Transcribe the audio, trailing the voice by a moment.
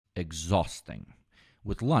exhausting.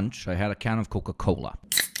 With lunch, I had a can of Coca-Cola.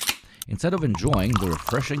 Instead of enjoying the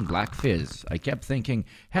refreshing black fizz, I kept thinking,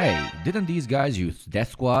 hey, didn't these guys use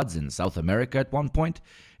death squads in South America at one point?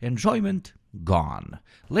 Enjoyment gone.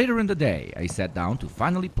 Later in the day, I sat down to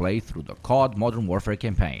finally play through the COD Modern Warfare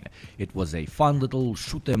campaign. It was a fun little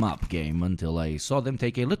shoot-em-up game until I saw them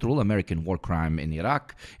take a literal American war crime in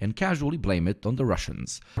Iraq and casually blame it on the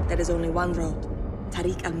Russians. There is only one road,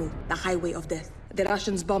 Tariq al-Mut, the highway of death. The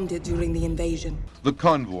Russians bombed it during the invasion. The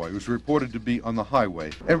convoy was reported to be on the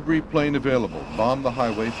highway. Every plane available bombed the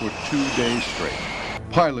highway for 2 days straight.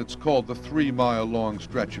 Pilots called the 3-mile-long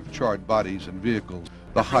stretch of charred bodies and vehicles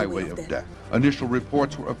the highway of death. Initial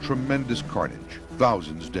reports were of tremendous carnage.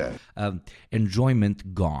 Thousands dead.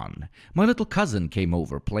 Enjoyment gone. My little cousin came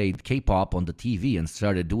over, played K-pop on the TV, and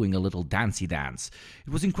started doing a little dancey dance.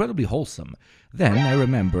 It was incredibly wholesome. Then I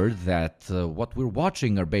remembered that what we're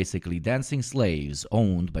watching are basically dancing slaves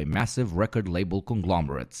owned by massive record label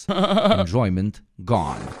conglomerates. Enjoyment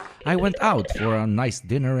gone. I went out for a nice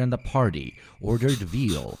dinner and a party, ordered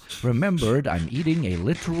veal, remembered I'm eating a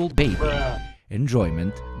literal baby.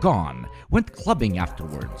 Enjoyment gone. Went clubbing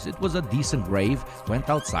afterwards. It was a decent rave. Went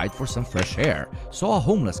outside for some fresh air. Saw a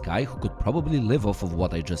homeless guy who could probably live off of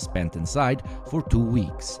what I just spent inside for 2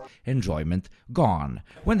 weeks. Enjoyment gone.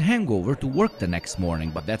 Went hangover to work the next morning,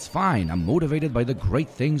 but that's fine. I'm motivated by the great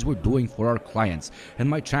things we're doing for our clients and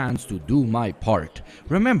my chance to do my part.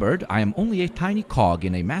 Remembered, I am only a tiny cog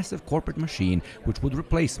in a massive corporate machine which would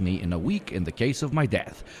replace me in a week in the case of my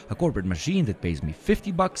death. A corporate machine that pays me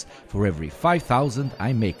 $50 for every 5,000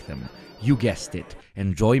 I make them. You guessed it.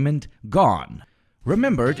 Enjoyment gone.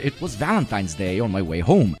 Remembered, it was Valentine's Day on my way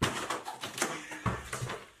home.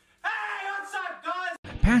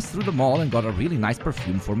 Passed through the mall and got a really nice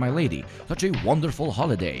perfume for my lady. Such a wonderful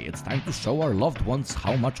holiday. It's time to show our loved ones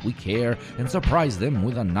how much we care and surprise them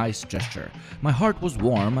with a nice gesture. My heart was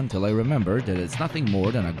warm until I remembered that it's nothing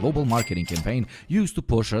more than a global marketing campaign used to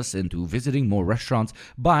push us into visiting more restaurants,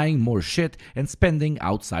 buying more shit, and spending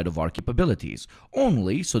outside of our capabilities.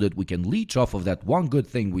 Only so that we can leech off of that one good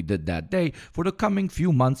thing we did that day for the coming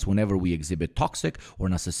few months whenever we exhibit toxic or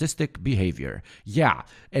narcissistic behavior. Yeah,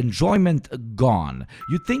 enjoyment gone.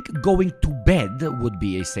 You'd think going to bed would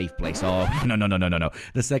be a safe place. Oh, no.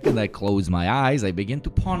 The second I close my eyes, I begin to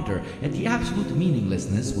ponder at the absolute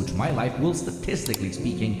meaninglessness which my life will, statistically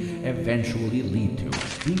speaking, eventually lead to.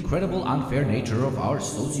 The incredible unfair nature of our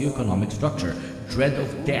socioeconomic structure, dread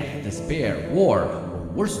of death, despair, war, or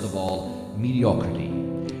worst of all, mediocrity.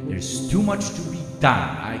 There's too much to be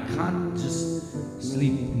done. I can't just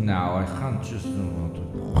sleep now. I can't just...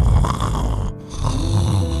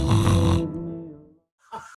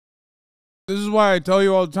 This is why I tell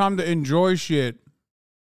you all the time to enjoy shit.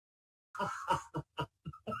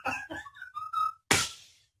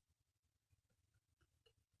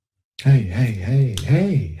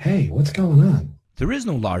 Hey, what's going on? There is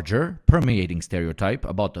no larger, permeating stereotype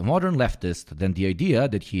about the modern leftist than the idea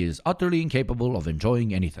that he is utterly incapable of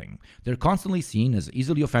enjoying anything. They're constantly seen as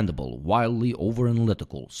easily offendable, wildly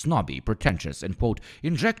over-analytical, snobby, pretentious, and, quote,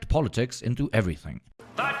 inject politics into everything.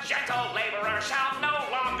 The gentle laborer shall no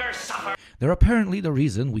longer suffer. They're apparently the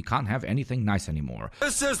reason we can't have anything nice anymore.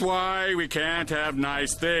 This is why we can't have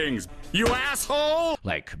nice things, you asshole!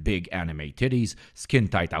 Like big anime titties,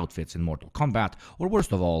 skin-tight outfits in Mortal Kombat, or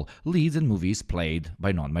worst of all, leads in movies played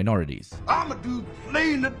by non-minorities. I'm a dude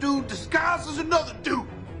playing a dude disguised as another dude.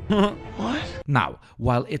 What? Now,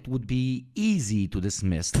 while it would be easy to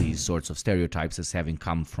dismiss these sorts of stereotypes as having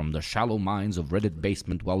come from the shallow minds of Reddit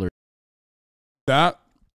basement dwellers... That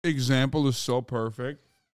example is so perfect.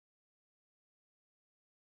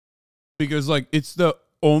 Because, like, it's the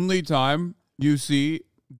only time you see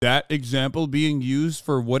that example being used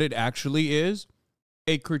for what it actually is,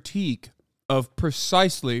 a critique of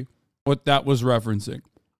precisely what that was referencing.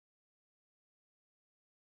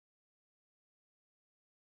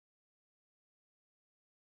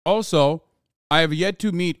 Also, I have yet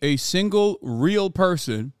to meet a single real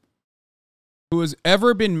person who has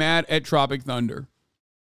ever been mad at Tropic Thunder.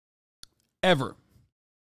 Ever.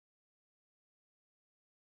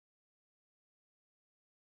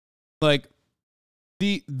 Like,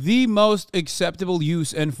 the most acceptable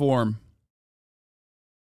use and form,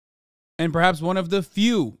 and perhaps one of the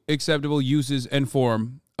few acceptable uses and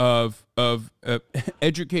form of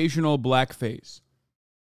educational blackface.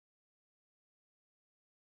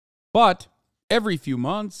 But every few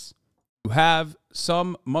months, you have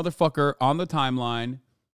some motherfucker on the timeline,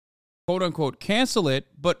 quote unquote, cancel it.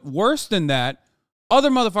 But worse than that, other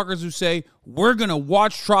motherfuckers who say, we're going to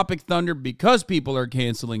watch Tropic Thunder because people are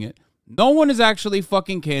canceling it. No one is actually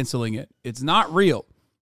fucking canceling it. It's not real.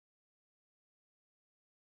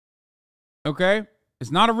 Okay?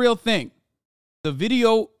 It's not a real thing. The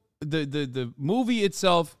video, the movie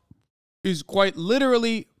itself is quite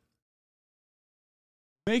literally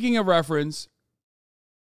making a reference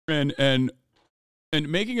and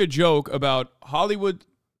making a joke about Hollywood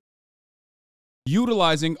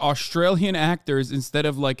utilizing Australian actors instead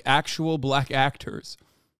of like actual black actors.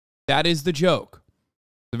 That is the joke.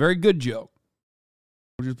 It's a very good joke,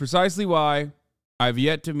 which is precisely why I've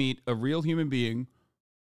yet to meet a real human being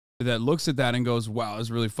that looks at that and goes, wow, that's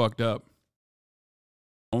really fucked up.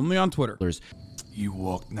 Only on Twitter. You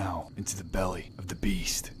walk now into the belly of the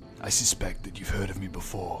beast. I suspect that you've heard of me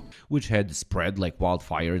before. Which had spread like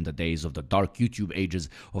wildfire in the days of the dark YouTube ages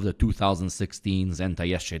of the 2016's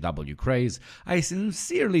anti-SJW craze. I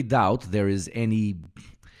sincerely doubt there is any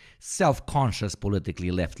self-conscious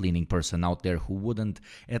politically left-leaning person out there who wouldn't,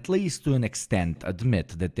 at least to an extent, admit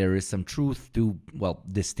that there is some truth to, well,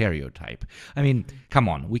 this stereotype. I mean, come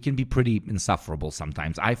on, we can be pretty insufferable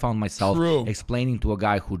sometimes. I found myself explaining to a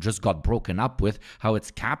guy who just got broken up with how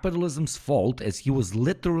it's capitalism's fault as he was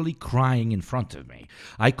literally crying in front of me.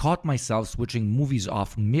 I caught myself switching movies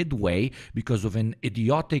off midway because of an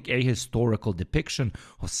idiotic ahistorical depiction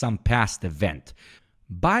of some past event.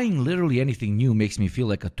 Buying literally anything new makes me feel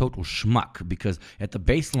like a total schmuck because at the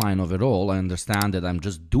baseline of it all, I understand that I'm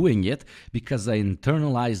just doing it because I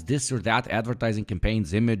internalized this or that advertising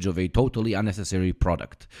campaign's image of a totally unnecessary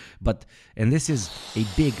product. But, and this is a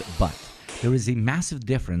big but, there is a massive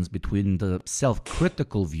difference between the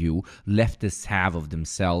self-critical view leftists have of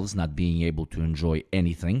themselves not being able to enjoy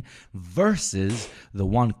anything versus the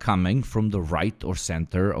one coming from the right or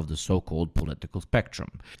center of the so-called political spectrum.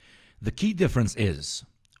 The key difference is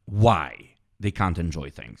why they can't enjoy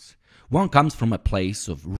things. One comes from a place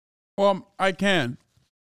of... Well, I can.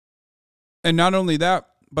 And not only that,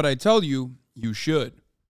 but I tell you, you should.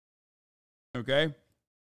 Okay?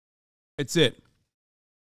 It's it.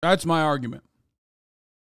 That's my argument.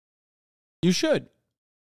 You should.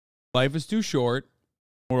 Life is too short.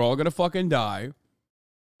 We're all gonna fucking die.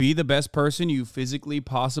 Be the best person you physically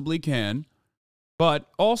possibly can. But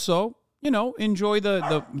also... you know, enjoy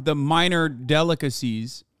the minor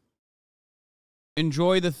delicacies.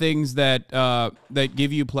 Enjoy the things that that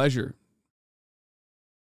give you pleasure.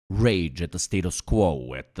 Rage at the status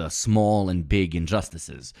quo, at the small and big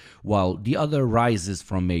injustices, while the other rises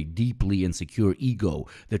from a deeply insecure ego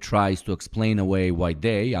that tries to explain away why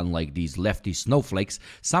they, unlike these lefty snowflakes,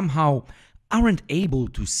 somehow aren't able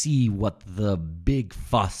to see what the big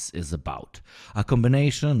fuss is about. A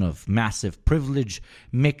combination of massive privilege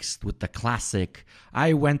mixed with the classic,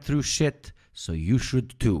 I went through shit, so you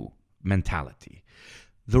should too, mentality.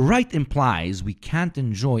 The right implies we can't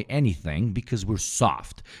enjoy anything because we're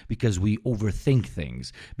soft, because we overthink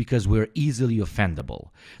things, because we're easily offendable.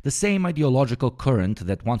 The same ideological current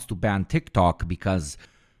that wants to ban TikTok because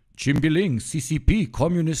Chimbiling, CCP,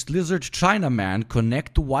 Communist Lizard Chinaman,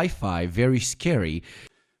 connect to Wi-Fi, very scary.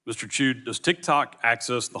 Mr. Chu, does TikTok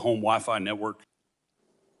access the home Wi-Fi network?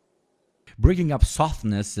 Bringing up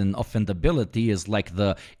softness and offendability is like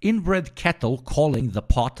the inbred kettle calling the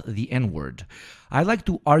pot the N-word. I like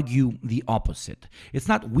to argue the opposite. It's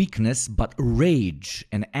not weakness, but rage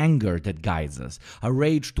and anger that guides us. A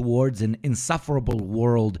rage towards an insufferable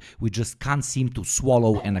world we just can't seem to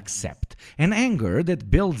swallow and accept. An anger that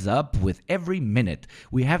builds up with every minute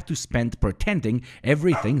we have to spend pretending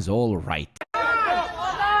everything's all right.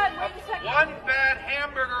 One bad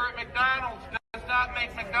hamburger at McDonald's does not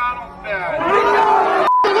make McDonald's bad.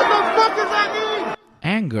 What the fuck does that mean?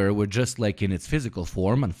 Anger, which just like in its physical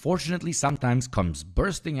form, unfortunately sometimes comes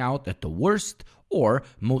bursting out at the worst or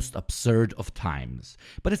most absurd of times.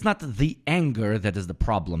 But it's not the anger that is the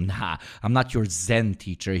problem. Nah, I'm not your Zen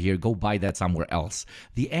teacher here. Go buy that somewhere else.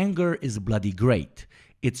 The anger is bloody great.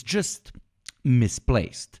 It's just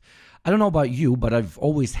misplaced. I don't know about you, but I've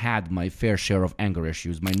always had my fair share of anger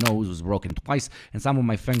issues. My nose was broken twice, and some of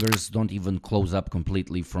my fingers don't even close up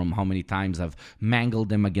completely from how many times I've mangled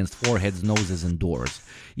them against foreheads, noses, and doors.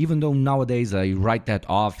 Even though nowadays I write that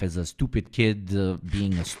off as a stupid kid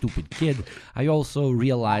being a stupid kid, I also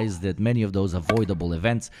realize that many of those avoidable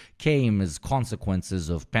events came as consequences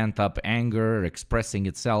of pent-up anger expressing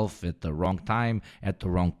itself at the wrong time, at the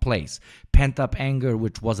wrong place. Pent-up anger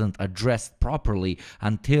which wasn't addressed properly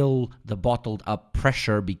until the bottled up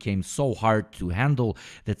pressure became so hard to handle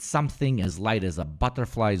that something as light as a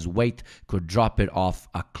butterfly's weight could drop it off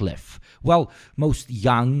a cliff. Well, most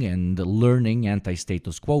young and learning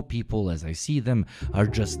anti-status quo people, as I see them, are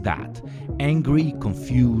just that. Angry,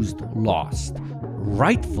 confused, lost.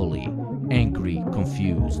 Rightfully angry,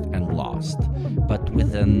 confused, and lost. But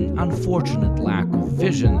with an unfortunate lack of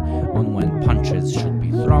vision on when punches should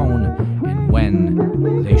be thrown and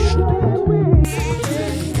when they shouldn't.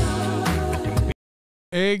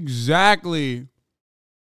 Exactly.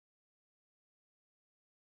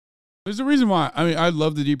 There's a reason why. I mean, I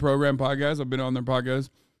love the Deprogram podcast. I've been on their podcast.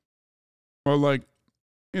 Or like,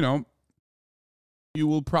 you know, you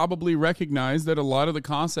will probably recognize that a lot of the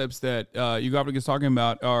concepts that Ugopnik is talking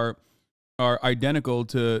about are identical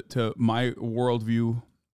to my worldview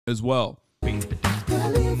as well.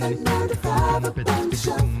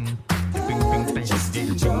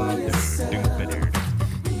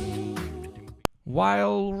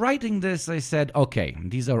 While writing this, I said, okay,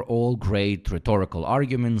 these are all great rhetorical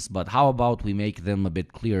arguments, but how about we make them a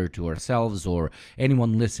bit clearer to ourselves or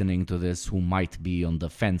anyone listening to this who might be on the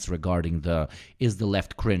fence regarding the "is the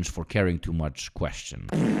left cringe for caring too much" question.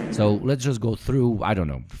 So let's just go through, I don't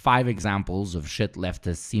know, 5 examples of shit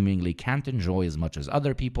leftists seemingly can't enjoy as much as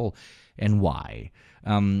other people, and why.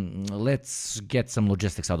 Let's get some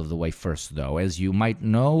logistics out of the way first, though. As you might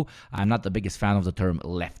know, I'm not the biggest fan of the term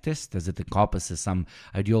leftist, as it encompasses some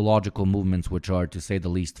ideological movements which are, to say the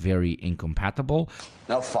least, very incompatible.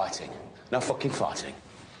 No fighting. No fucking fighting.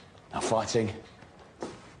 No fighting.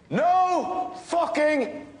 No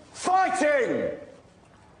fucking fighting!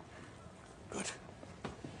 Good.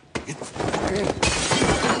 Get fucking...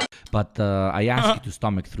 But I ask you to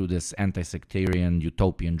stomach through this anti-sectarian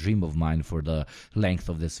utopian dream of mine for the length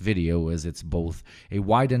of this video, as it's both a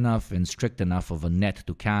wide enough and strict enough of a net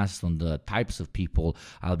to cast on the types of people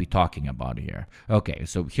I'll be talking about here. Okay,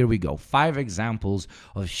 so here we go. 5 examples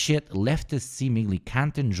of shit leftists seemingly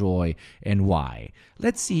can't enjoy and why.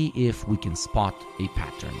 Let's see if we can spot a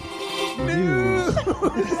pattern. News!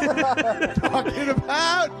 Talking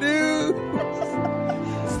about news!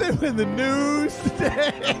 In the news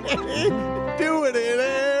today, doing it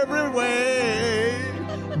every way.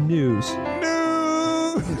 News.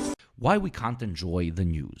 Why we can't enjoy the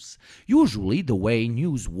news. Usually, the way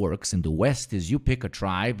news works in the West is you pick a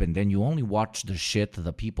tribe and then you only watch the shit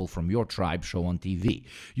the people from your tribe show on TV.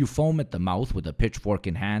 You foam at the mouth with a pitchfork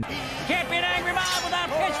in hand. Can't be an angry mob without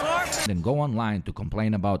a pitchfork. Then go online to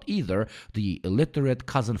complain about either the illiterate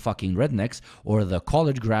cousin-fucking rednecks or the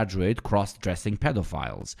college-graduate cross-dressing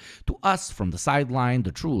pedophiles. To us, from the sideline,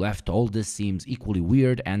 the true left, all this seems equally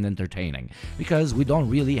weird and entertaining, because we don't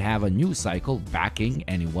really have a news cycle backing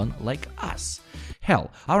anyone like us.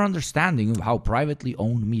 Hell, our understanding of how privately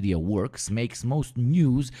owned media works makes most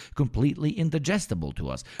news completely indigestible to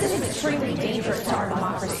us. This is extremely dangerous to our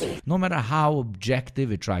democracy. No matter how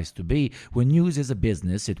objective it tries to be, when news is a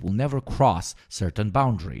business, it will never cross certain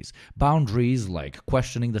boundaries. Boundaries like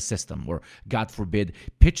questioning the system or, God forbid,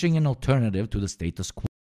 pitching an alternative to the status quo.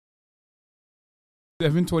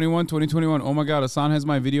 7/21/2021. Oh my god, Hassan has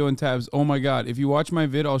my video in tabs. Oh my god, if you watch my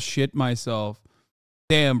vid, I'll shit myself.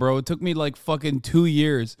 Damn, bro, it took me like fucking 2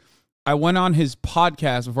 years. I went on his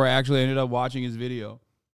podcast before I actually ended up watching his video.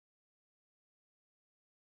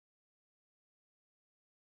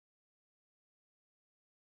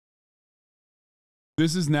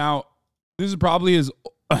 This is probably his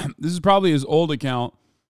old account.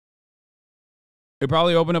 It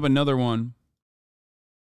probably opened up another one.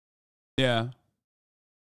 Yeah.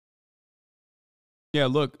 Yeah,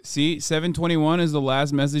 look, see, 7/21 is the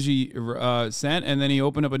last message he sent, and then he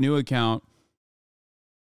opened up a new account.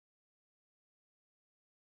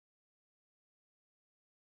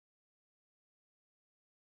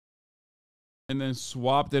 And then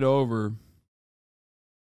swapped it over.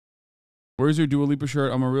 Where's your Dua Lipa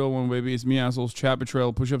shirt? I'm a real one, baby. It's me, assholes. Chat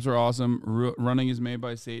betrayal. Push-ups are awesome. Running is made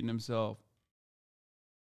by Satan himself.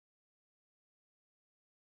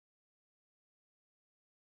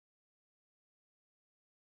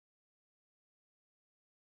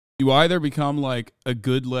 You either become like a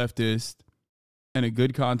good leftist and a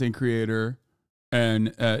good content creator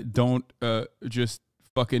and don't just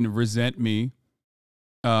fucking resent me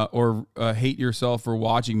or hate yourself for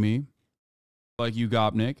watching me like you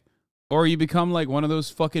Gopnik, or you become like one of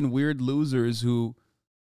those fucking weird losers who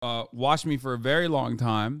watched me for a very long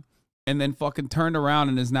time and then fucking turned around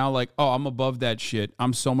and is now like, oh, I'm above that shit.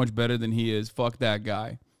 I'm so much better than he is. Fuck that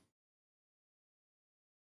guy.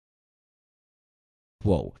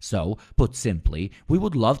 Whoa. So, put simply, we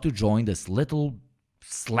would love to join this little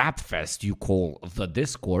slapfest you call the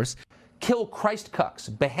discourse. Kill Christ cucks,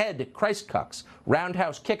 behead Christ cucks,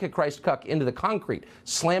 roundhouse kick a Christ cuck into the concrete,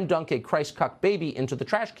 slam dunk a Christ cuck baby into the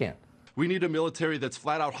trash can. We need a military that's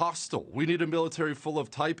flat out hostile. We need a military full of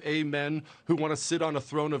type A men who want to sit on a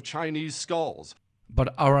throne of Chinese skulls.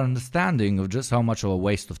 But our understanding of just how much of a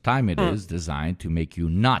waste of time it is designed to make you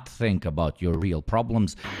not think about your real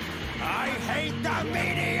problems. I hate the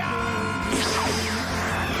media!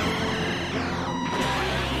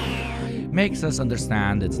 makes us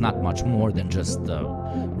understand it's not much more than just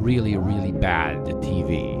really, really bad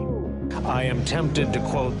TV. I am tempted to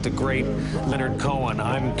quote the great Leonard Cohen,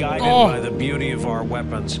 I'm guided by the beauty of our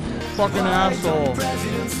weapons. Fucking asshole.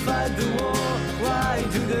 Presidents fight the war? Why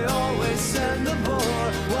do they always send the war?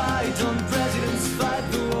 Why don't presidents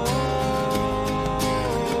fight the war?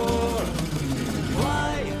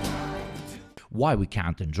 Why we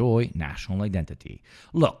can't enjoy national identity.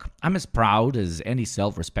 Look, I'm as proud as any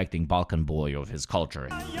self-respecting Balkan boy of his culture.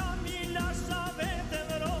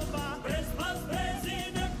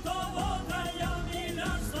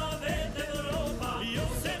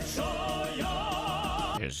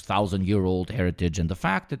 His 1,000-year-old heritage and the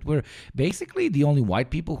fact that we're basically the only white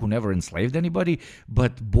people who never enslaved anybody,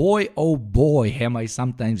 but boy, oh boy, am I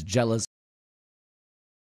sometimes jealous.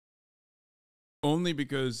 Only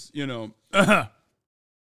because, you know,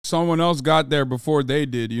 someone else got there before they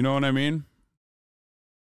did, you know what I mean?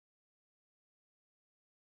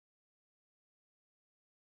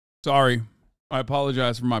 Sorry, I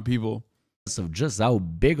apologize for my people. Of just how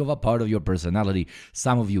big of a part of your personality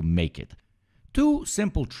some of you make it. Two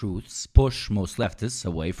simple truths push most leftists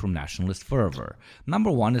away from nationalist fervor. Number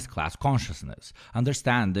one is class consciousness,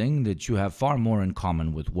 understanding that you have far more in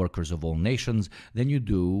common with workers of all nations than you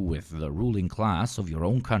do with the ruling class of your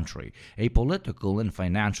own country, a political and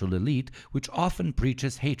financial elite which often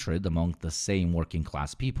preaches hatred among the same working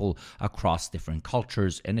class people across different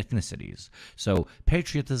cultures and ethnicities. So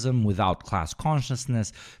patriotism without class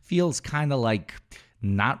consciousness feels kind of like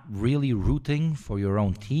not really rooting for your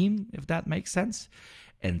own team, if that makes sense.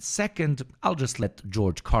 And second, I'll just let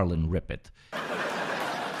George Carlin rip it.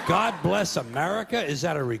 God bless America? Is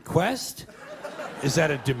that a request? Is that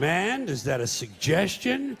a demand? Is that a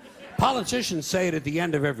suggestion? Politicians say it at the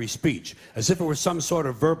end of every speech, as if it were some sort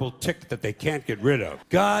of verbal tic that they can't get rid of.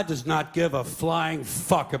 God does not give a flying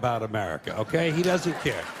fuck about America, okay? He doesn't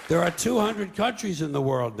care. There are 200 countries in the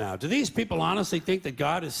world now. Do these people honestly think that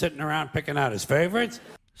God is sitting around picking out his favorites?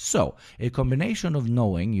 So, a combination of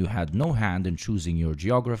knowing you had no hand in choosing your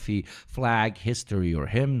geography, flag, history, or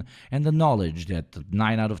hymn, and the knowledge that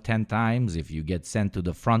 9 out of 10 times if you get sent to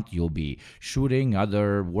the front you'll be shooting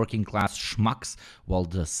other working-class schmucks while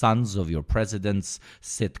the sons of your presidents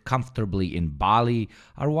sit comfortably in Bali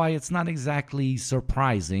are why it's not exactly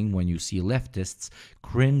surprising when you see leftists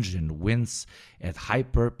cringe and wince at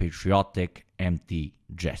hyper-patriotic, empty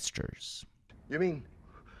gestures. You mean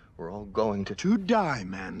we're all going to die,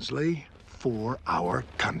 Mansley, for our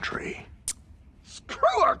country?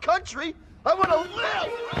 Screw our country! I want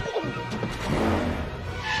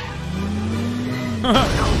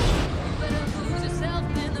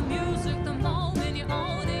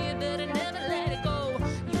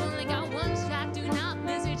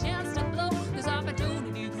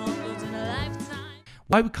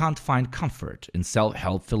Why we can't find comfort in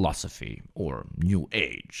self-help philosophy or New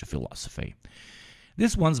Age philosophy.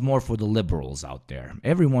 This one's more for the liberals out there.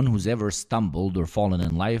 Everyone who's ever stumbled or fallen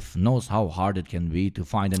in life knows how hard it can be to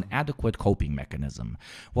find an adequate coping mechanism.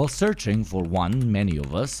 While searching for one, many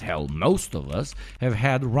of us, hell, most of us, have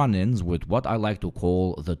had run-ins with what I like to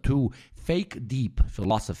call the two fake deep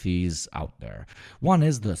philosophies out there. One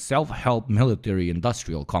is the self-help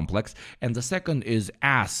military-industrial complex, and the second is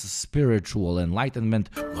ass spiritual enlightenment.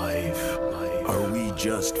 Life. Are we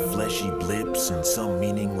just fleshy blips in some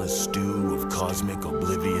meaningless stew of cosmic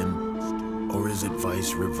oblivion? Or is it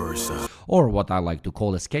vice versa? Or what I like to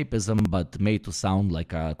call escapism, but made to sound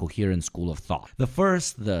like a coherent school of thought. The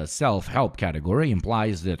first, the self-help category,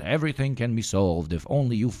 implies that everything can be solved if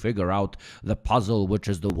only you figure out the puzzle which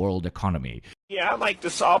is the world economy. Yeah, I'd like to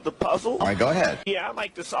solve the puzzle. All right, go ahead. Yeah, I'd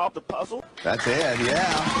like to solve the puzzle. That's it,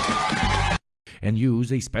 yeah. And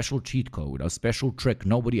use a special cheat code, a special trick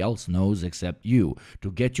nobody else knows except you,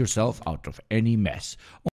 to get yourself out of any mess.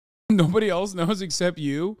 Nobody else knows except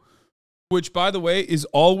you? Which, by the way, is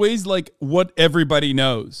always like what everybody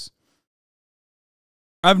knows.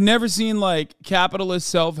 I've never seen like capitalist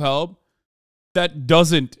self-help that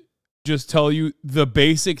doesn't just tell you the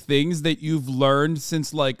basic things that you've learned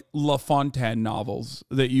since like La Fontaine novels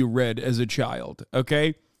that you read as a child,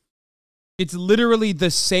 okay? It's literally the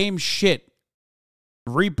same shit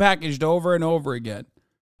repackaged over and over again.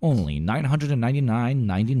 Only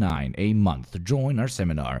 $999.99 a month. Join our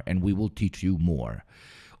seminar and we will teach you more.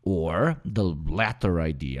 Or the latter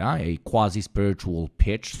idea, a quasi-spiritual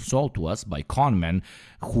pitch sold to us by conmen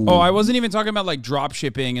who... Oh, I wasn't even talking about like drop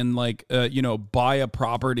shipping and like, you know, buy a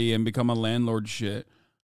property and become a landlord shit.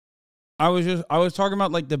 I was talking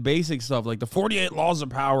about like the basic stuff, like the 48 laws of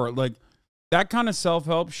power. Like that kind of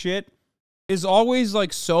self-help shit is always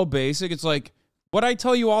like so basic. It's like what I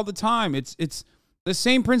tell you all the time. It's the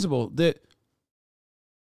same principle that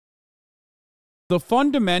the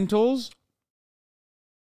fundamentals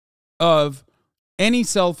of any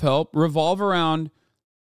self-help revolve around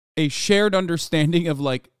a shared understanding of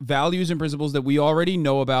like values and principles that we already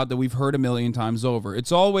know about, that we've heard a million times over.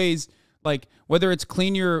 It's always like, whether it's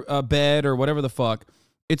clean your bed or whatever the fuck,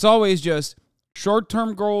 it's always just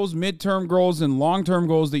short-term goals, mid-term goals, and long-term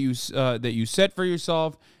goals that you set for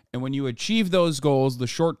yourself. And when you achieve those goals, the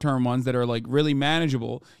short-term ones that are like really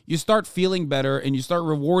manageable, you start feeling better and you start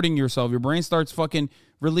rewarding yourself. Your brain starts fucking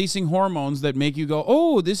releasing hormones that make you go,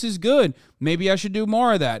 oh, this is good. Maybe I should do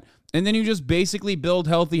more of that. And then you just basically build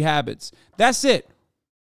healthy habits. That's it.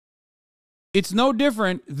 It's no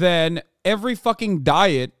different than every fucking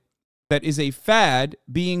diet that is a fad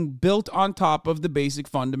being built on top of the basic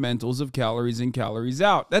fundamentals of calories in, calories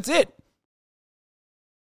out. That's it.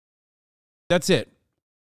 That's it.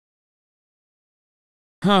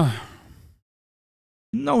 Huh.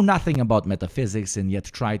 Know nothing about metaphysics and yet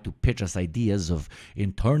try to pitch us ideas of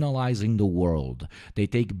internalizing the world. They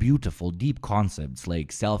take beautiful, deep concepts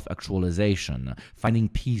like self-actualization, finding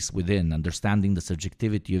peace within, understanding the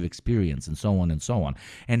subjectivity of experience, and so on,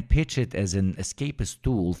 and pitch it as an escapist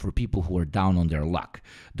tool for people who are down on their luck.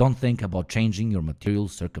 Don't think about changing your material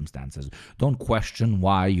circumstances. Don't question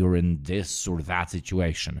why you're in this or that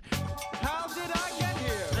situation. How did I get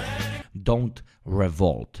here? Don't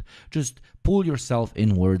revolt. Just pull yourself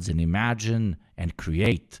inwards and imagine and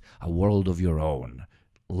create a world of your own.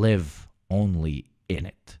 Live only in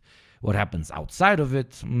it. What happens outside of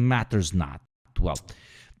it matters not. Well,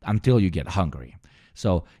 until you get hungry.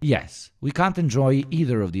 So, yes, we can't enjoy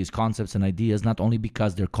either of these concepts and ideas, not only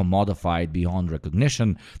because they're commodified beyond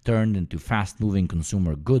recognition, turned into fast-moving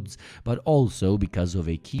consumer goods, but also because of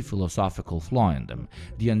a key philosophical flaw in them,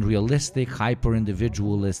 the unrealistic,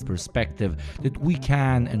 hyper-individualist perspective that we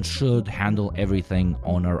can and should handle everything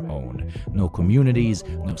on our own. No communities,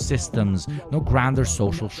 no systems, no grander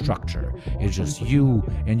social structure. It's just you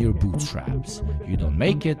and your bootstraps. You don't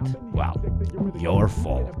make it, well, your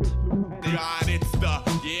fault. It's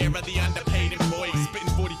the year of the underpaid employee, spitting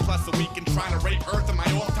 40 plus a week and trying to rape Earth in my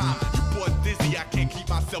off time. You bored dizzy, I can't keep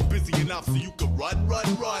myself busy enough so you can run,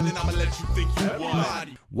 and I'ma let you think you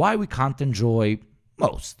won. Why we can't enjoy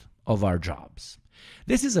most of our jobs.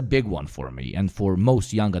 This is a big one for me and for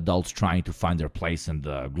most young adults trying to find their place in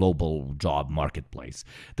the global job marketplace.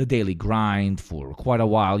 The daily grind for quite a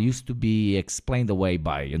while used to be explained away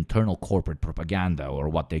by internal corporate propaganda, or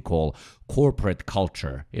what they call corporate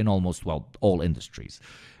culture, in almost, well, all industries.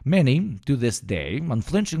 Many, to this day,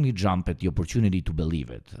 unflinchingly jump at the opportunity to believe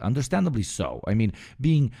it. Understandably so. I mean,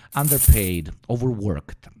 being underpaid,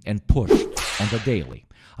 overworked, and pushed on the daily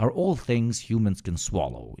are all things humans can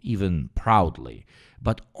swallow, even proudly,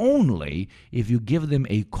 but only if you give them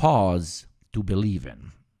a cause to believe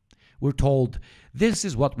in. We're told, this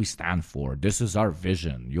is what we stand for, this is our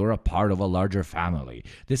vision, you're a part of a larger family,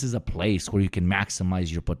 this is a place where you can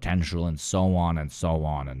maximize your potential, and so on and so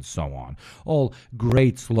on and so on. All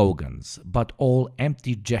great slogans, but all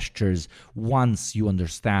empty gestures once you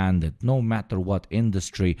understand that no matter what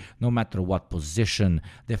industry, no matter what position,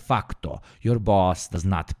 de facto, your boss does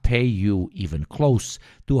not pay you even close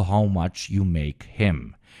to how much you make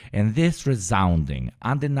him. And this resounding,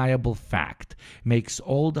 undeniable fact makes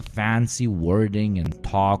all the fancy wording and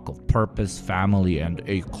talk of purpose, family, and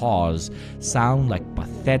a cause sound like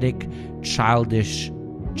pathetic, childish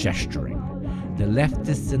gesturing. The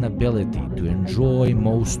leftists' inability to enjoy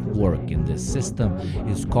most work in this system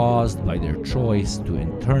is caused by their choice to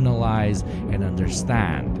internalize and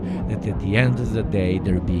understand that at the end of the day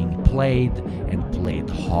they're being played, and played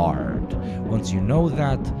hard. Once you know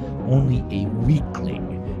that, only a weakling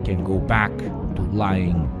can go back to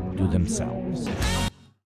lying to themselves.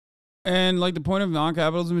 And like, the point of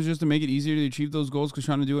non-capitalism is just to make it easier to achieve those goals, because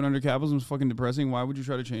trying to do it under capitalism is fucking depressing. Why would you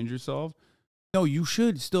try to change yourself? No, you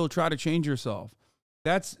should still try to change yourself.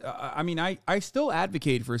 That's, I mean, I still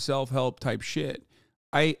advocate for self-help type shit.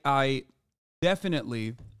 I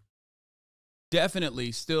definitely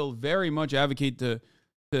still very much advocate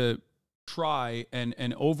to try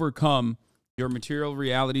and overcome your material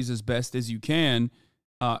realities as best as you can.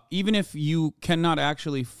 Even if you cannot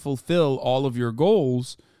actually fulfill all of your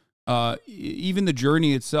goals, even the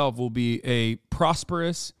journey itself will be a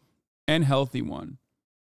prosperous and healthy one.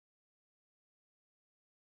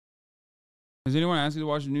 Has anyone asked you to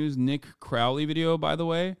watch the news Nick Crowley video, by the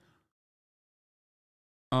way?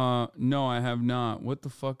 No, I have not. What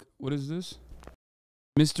the fuck? What is this?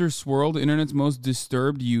 Mr. Swirl, the internet's most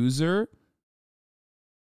disturbed user.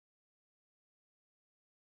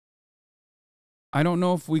 I don't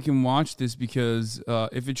know if we can watch this, because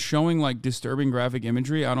if it's showing like disturbing graphic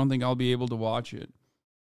imagery, I don't think I'll be able to watch it.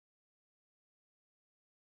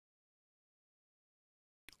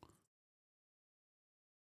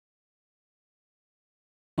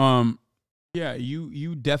 Yeah,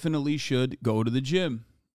 you definitely should go to the gym.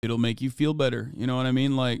 It'll make you feel better. You know what I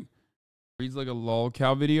mean? Like, reads like a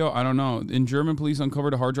lolcow video. I don't know. In German, police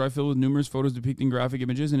uncovered a hard drive filled with numerous photos depicting graphic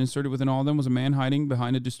images, and inserted within all of them was a man hiding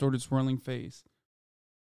behind a distorted, swirling face.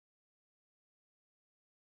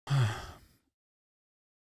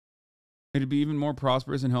 It'd be even more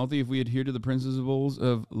prosperous and healthy if we adhere to the principles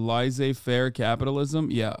of laissez-faire capitalism.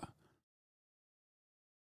 Yeah.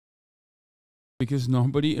 Because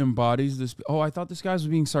nobody embodies this. Oh, I thought this guy was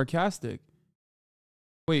being sarcastic.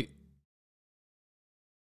 Wait.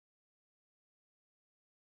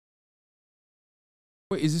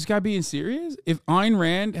 Wait, is this guy being serious? If Ayn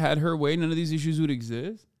Rand had her way, none of these issues would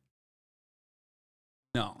exist?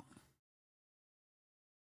 No.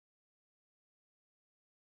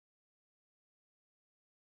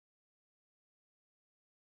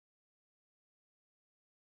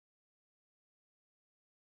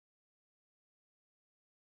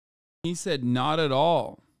 He said, not at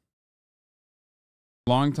all.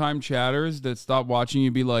 Longtime chatters that stop watching you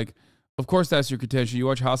be like, of course that's your contention. You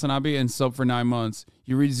watch Hasanabi and sub for 9 months.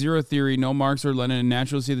 You read Zero Theory, no Marx or Lenin, and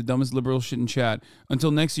naturally see the dumbest liberal shit in chat. Until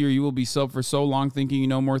next year, you will be sub for so long thinking you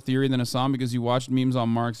know more theory than Assam because you watched memes on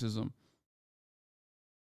Marxism.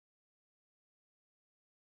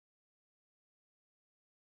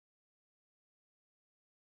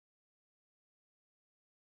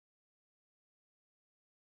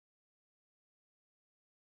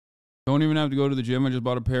 Don't even have to go to the gym. I just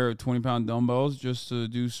bought a pair of 20-pound dumbbells just to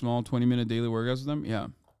do small 20-minute daily workouts with them. Yeah.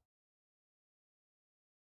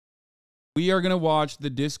 We are going to watch the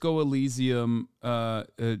Disco Elysium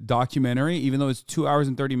documentary, even though it's 2 hours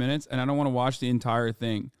and 30 minutes, and I don't want to watch the entire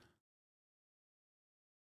thing.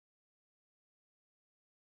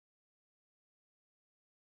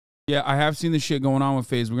 Yeah, I have seen the shit going on with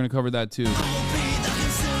FaZe. We're going to cover that too.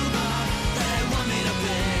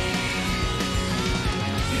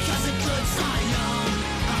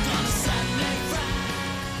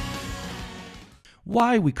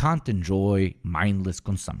 Why we can't enjoy mindless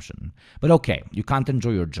consumption. But okay, you can't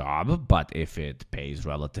enjoy your job, but if it pays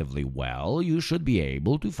relatively well, you should be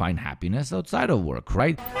able to find happiness outside of work,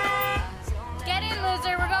 right? Get in,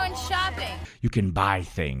 loser, we're going shopping. You can buy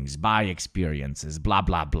things, buy experiences, blah,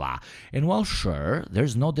 blah, blah. And well, sure,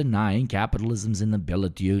 there's no denying capitalism's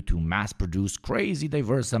inability to mass produce crazy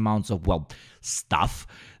diverse amounts of, well, stuff.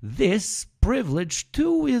 This privilege,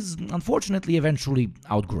 too, is unfortunately eventually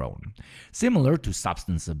outgrown. Similar to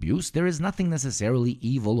substance abuse, there is nothing necessarily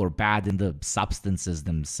evil or bad in the substances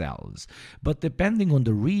themselves. But depending on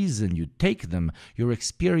the reason you take them, your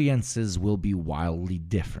experiences will be wildly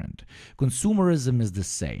different. Consumerism is the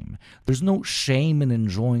same. There's no shame in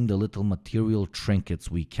enjoying the little material trinkets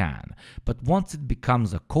we can. But once it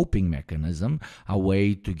becomes a coping mechanism, a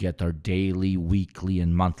way to get our daily, weekly,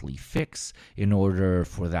 and monthly fix in order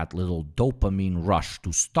for that little dopamine rush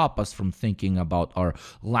to stop us from thinking about our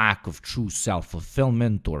lack of true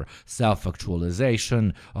self-fulfillment or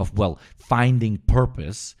self-actualization, of, well, finding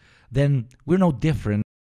purpose, then we're no different.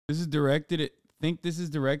 This is directed at, think this is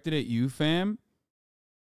directed at you, fam?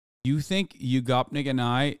 You think Yugopnik and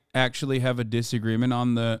I actually have a disagreement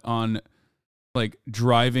on like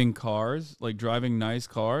driving cars, like driving nice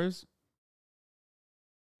cars?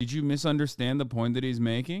 Did you misunderstand the point that he's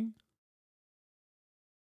making?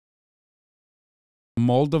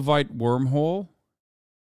 Moldavite wormhole?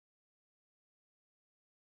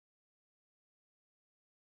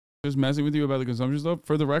 Just messing with you about the consumption stuff.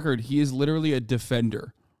 For the record, he is literally a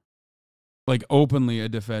defender. Like, openly a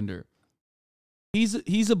defender.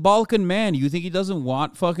 He's a Balkan man. You think he doesn't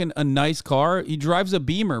want fucking a nice car? He drives a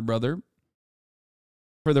Beamer, brother.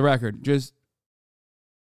 For the record, just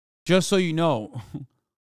so you know.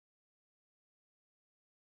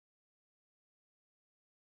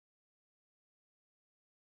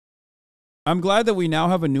 I'm glad that we now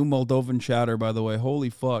have a new Moldovan chatter, by the way. Holy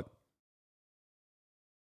fuck.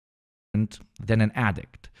 Than an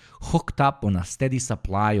addict, hooked up on a steady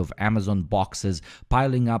supply of Amazon boxes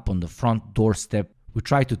piling up on the front doorstep. We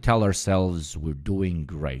try to tell ourselves we're doing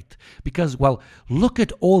great because, well, look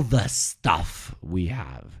at all the stuff we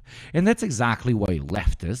have. And that's exactly why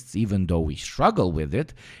leftists, even though we struggle with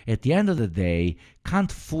it, at the end of the day, can't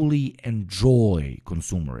fully enjoy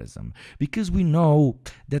consumerism because we know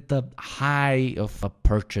that the high of a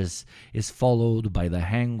purchase is followed by the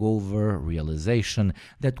hangover realization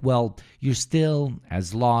that, well, you're still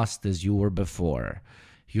as lost as you were before.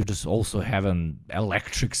 You just also have an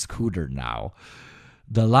electric scooter now.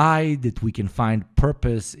 The lie that we can find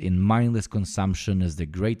purpose in mindless consumption is the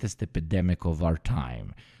greatest epidemic of our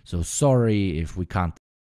time. So sorry if we can't.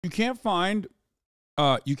 You can't find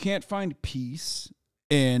peace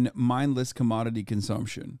in mindless commodity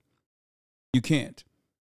consumption. You can't.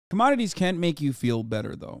 Commodities can't make you feel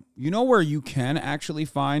better, though. You know where you can actually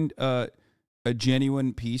find a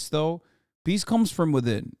genuine peace, though? Peace comes from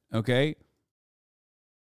within, okay?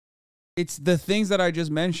 It's the things that I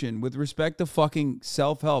just mentioned with respect to fucking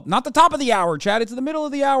self-help. Not the top of the hour, Chad. It's the middle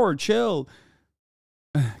of the hour. Chill.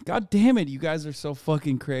 God damn it. You guys are so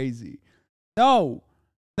fucking crazy. No.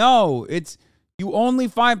 It's you only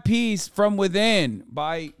find peace from within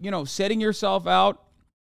by, setting yourself out,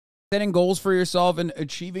 setting goals for yourself and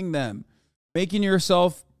achieving them, making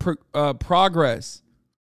yourself progress.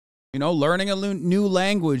 Learning a new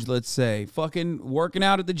language, let's say, fucking working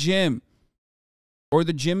out at the gym. Or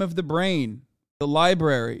the gym of the brain, the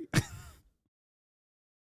library.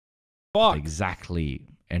 Fuck. Exactly.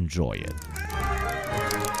 Enjoy it.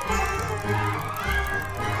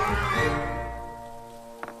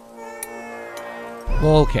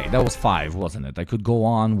 Well, okay, that was 5, wasn't it? I could go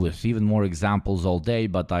on with even more examples all day,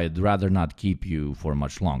 but I'd rather not keep you for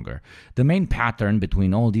much longer. The main pattern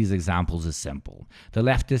between all these examples is simple. The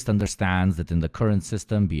leftist understands that in the current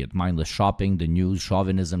system, be it mindless shopping, the news,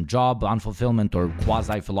 chauvinism, job, unfulfillment, or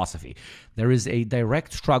quasi-philosophy, there is a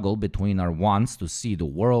direct struggle between our wants to see the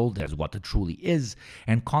world as what it truly is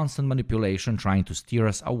and constant manipulation trying to steer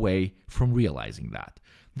us away from realizing that.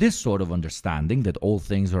 This sort of understanding that all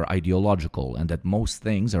things are ideological and that most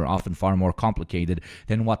things are often far more complicated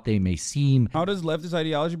than what they may seem. How does leftist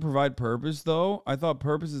ideology provide purpose, though? I thought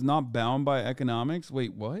purpose is not bound by economics.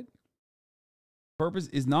 Wait, what? Purpose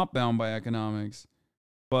is not bound by economics.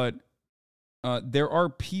 But there are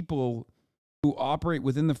people who operate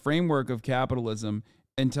within the framework of capitalism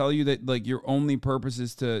and tell you that like your only purpose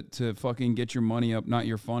is to fucking get your money up, not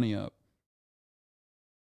your funny up.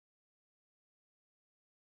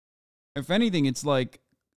 If anything, it's like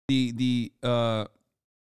like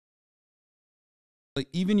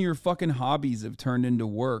even your fucking hobbies have turned into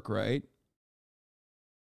work, right?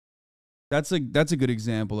 That's a good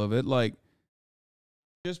example of it. Like,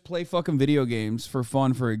 just play fucking video games for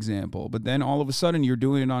fun, for example. But then all of a sudden you're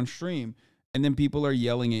doing it on stream, and then people are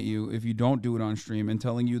yelling at you if you don't do it on stream and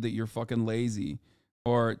telling you that you're fucking lazy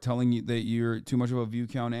or telling you that you're too much of a view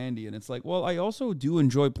count Andy. And it's like, well, I also do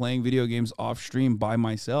enjoy playing video games off stream by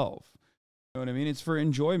myself. You know what I mean? It's for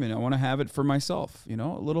enjoyment. I want to have it for myself. A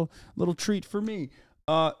little treat for me.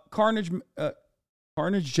 Carnage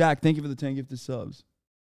Jack, thank you for the 10 gifted subs.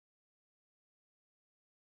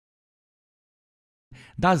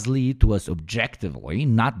 Does lead to us objectively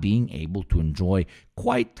not being able to enjoy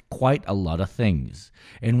quite a lot of things.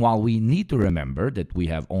 And while we need to remember that we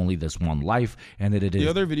have only this one life and that it is... The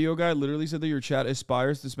other video guy literally said that your chat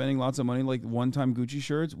aspires to spending lots of money like one-time Gucci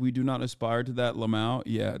shirts. We do not aspire to that, Lamau.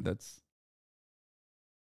 Yeah,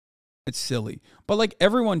 it's silly. But like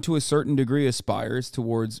everyone to a certain degree aspires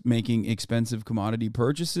towards making expensive commodity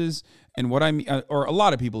purchases. And what I mean, or a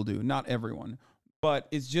lot of people do, not everyone. But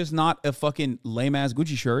it's just not a fucking lame-ass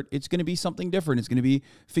Gucci shirt. It's going to be something different. It's going to be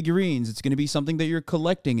figurines. It's going to be something that you're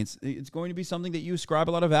collecting. It's going to be something that you ascribe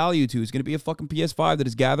a lot of value to. It's going to be a fucking PS5 that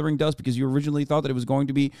is gathering dust because you originally thought that it was going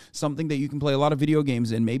to be something that you can play a lot of video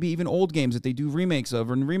games in, maybe even old games that they do remakes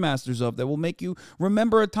of or remasters of that will make you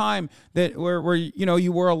remember a time that where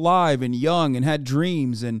you were alive and young and had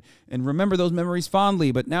dreams and remember those memories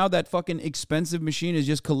fondly. But now that fucking expensive machine is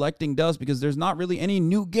just collecting dust because there's not really any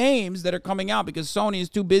new games that are coming out because Sony is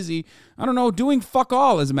too busy, I don't know, doing fuck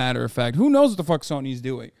all, as a matter of fact. Who knows what the fuck Sony's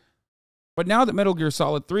doing? But now that Metal Gear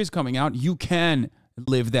Solid 3 is coming out, you can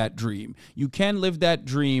live that dream. You can live that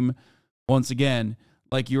dream, once again,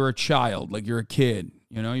 like you're a child, like you're a kid.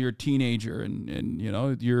 You're a teenager, and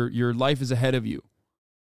your life is ahead of you.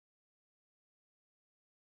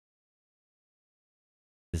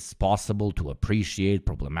 It's possible to appreciate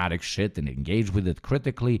problematic shit and engage with it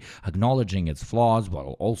critically, acknowledging its flaws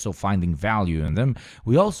while also finding value in them.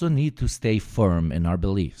 We also need to stay firm in our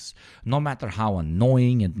beliefs, no matter how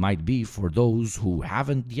annoying it might be for those who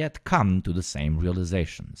haven't yet come to the same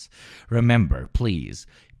realizations. Remember, please,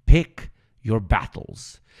 pick your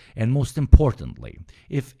battles. And most importantly,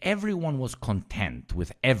 if everyone was content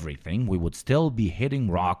with everything, we would still be hitting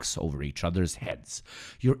rocks over each other's heads.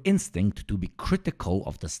 Your instinct to be critical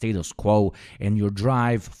of the status quo and your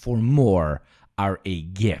drive for more are a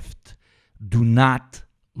gift. Do not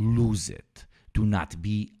lose it. Do not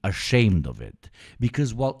be ashamed of it.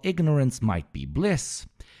 Because while ignorance might be bliss,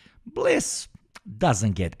 bliss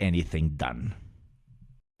doesn't get anything done.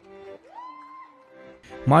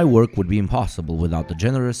 My work would be impossible without the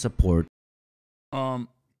generous support. Yeah,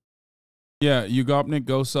 Ugopnik,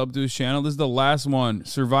 go sub to his channel. This is the last one.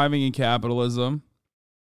 Surviving in Capitalism.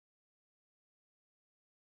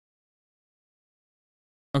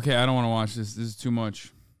 Okay, I don't want to watch this. This is too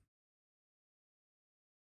much.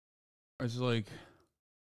 It's like,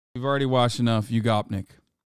 we've already watched enough. You Gopnik.